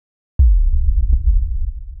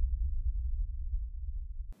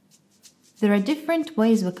There are different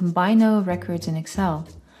ways we combine our records in Excel.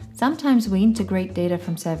 Sometimes we integrate data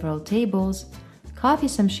from several tables, copy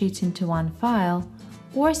some sheets into one file,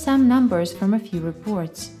 or some numbers from a few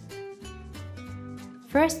reports.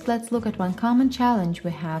 First, let's look at one common challenge we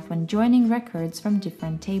have when joining records from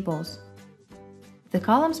different tables. The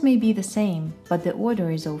columns may be the same, but the order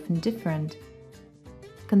is often different.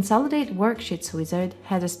 Consolidate Worksheets wizard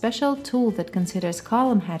has a special tool that considers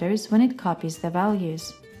column headers when it copies the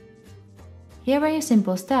values. Here are your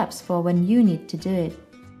simple steps for when you need to do it.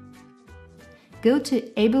 Go to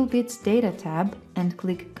AbleBits Data tab and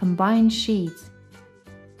click Combine Sheets.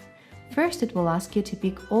 First, it will ask you to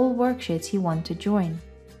pick all worksheets you want to join.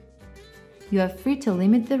 You are free to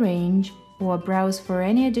limit the range or browse for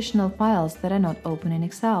any additional files that are not open in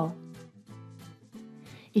Excel.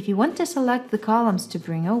 If you want to select the columns to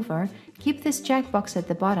bring over, keep this checkbox at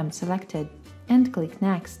the bottom selected and click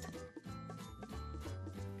Next.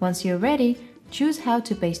 Once you're ready, choose how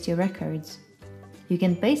to paste your records. You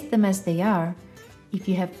can paste them as they are. If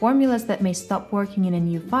you have formulas that may stop working in a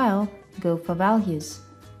new file, go for Values.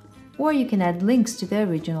 Or you can add links to the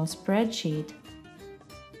original spreadsheet.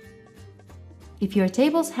 If your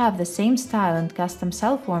tables have the same style and custom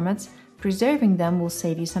cell formats, preserving them will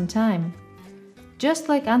save you some time. Just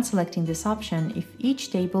like unselecting this option if each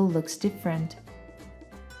table looks different.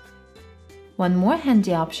 One more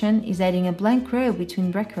handy option is adding a blank row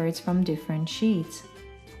between records from different sheets.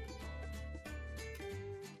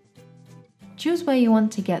 Choose where you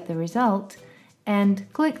want to get the result and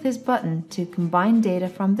click this button to combine data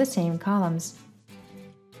from the same columns.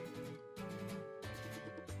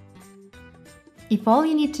 If all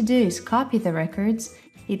you need to do is copy the records,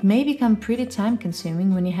 it may become pretty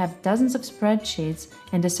time-consuming when you have dozens of spreadsheets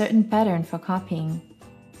and a certain pattern for copying.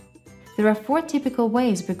 There are 4 typical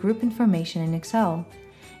ways we group information in Excel,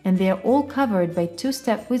 and they are all covered by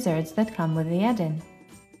 2-step wizards that come with the add-in.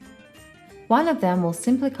 One of them will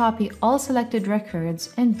simply copy all selected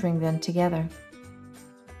records and bring them together.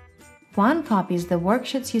 One copies the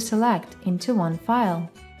worksheets you select into one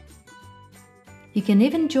file. You can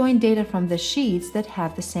even join data from the sheets that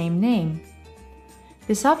have the same name.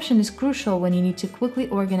 This option is crucial when you need to quickly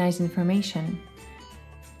organize information.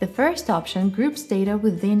 The first option groups data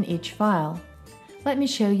within each file. Let me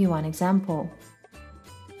show you one example.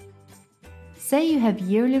 Say you have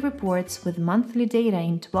yearly reports with monthly data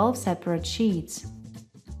in 12 separate sheets.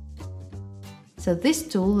 So this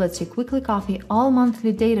tool lets you quickly copy all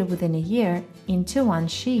monthly data within a year into one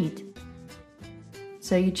sheet.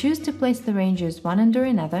 So you choose to place the ranges one under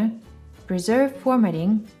another, preserve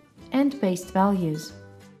formatting, and paste values.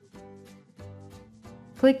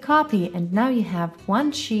 Click Copy and now you have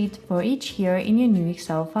one sheet for each year in your new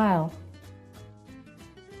Excel file.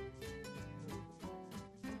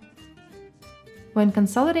 When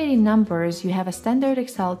consolidating numbers, you have a standard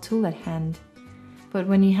Excel tool at hand. But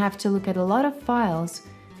when you have to look at a lot of files,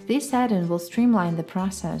 this add-in will streamline the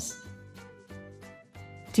process.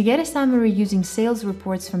 To get a summary using sales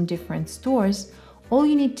reports from different stores, all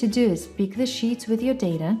you need to do is pick the sheets with your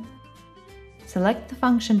data, select the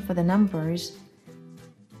function for the numbers,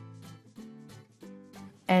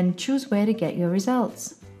 and choose where to get your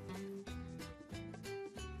results.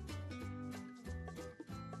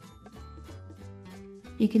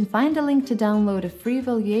 You can find a link to download a free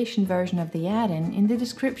evaluation version of the add-in in the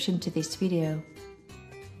description to this video.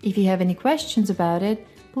 If you have any questions about it,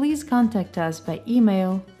 please contact us by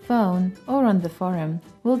email, phone, or on the forum.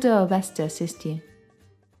 We'll do our best to assist you.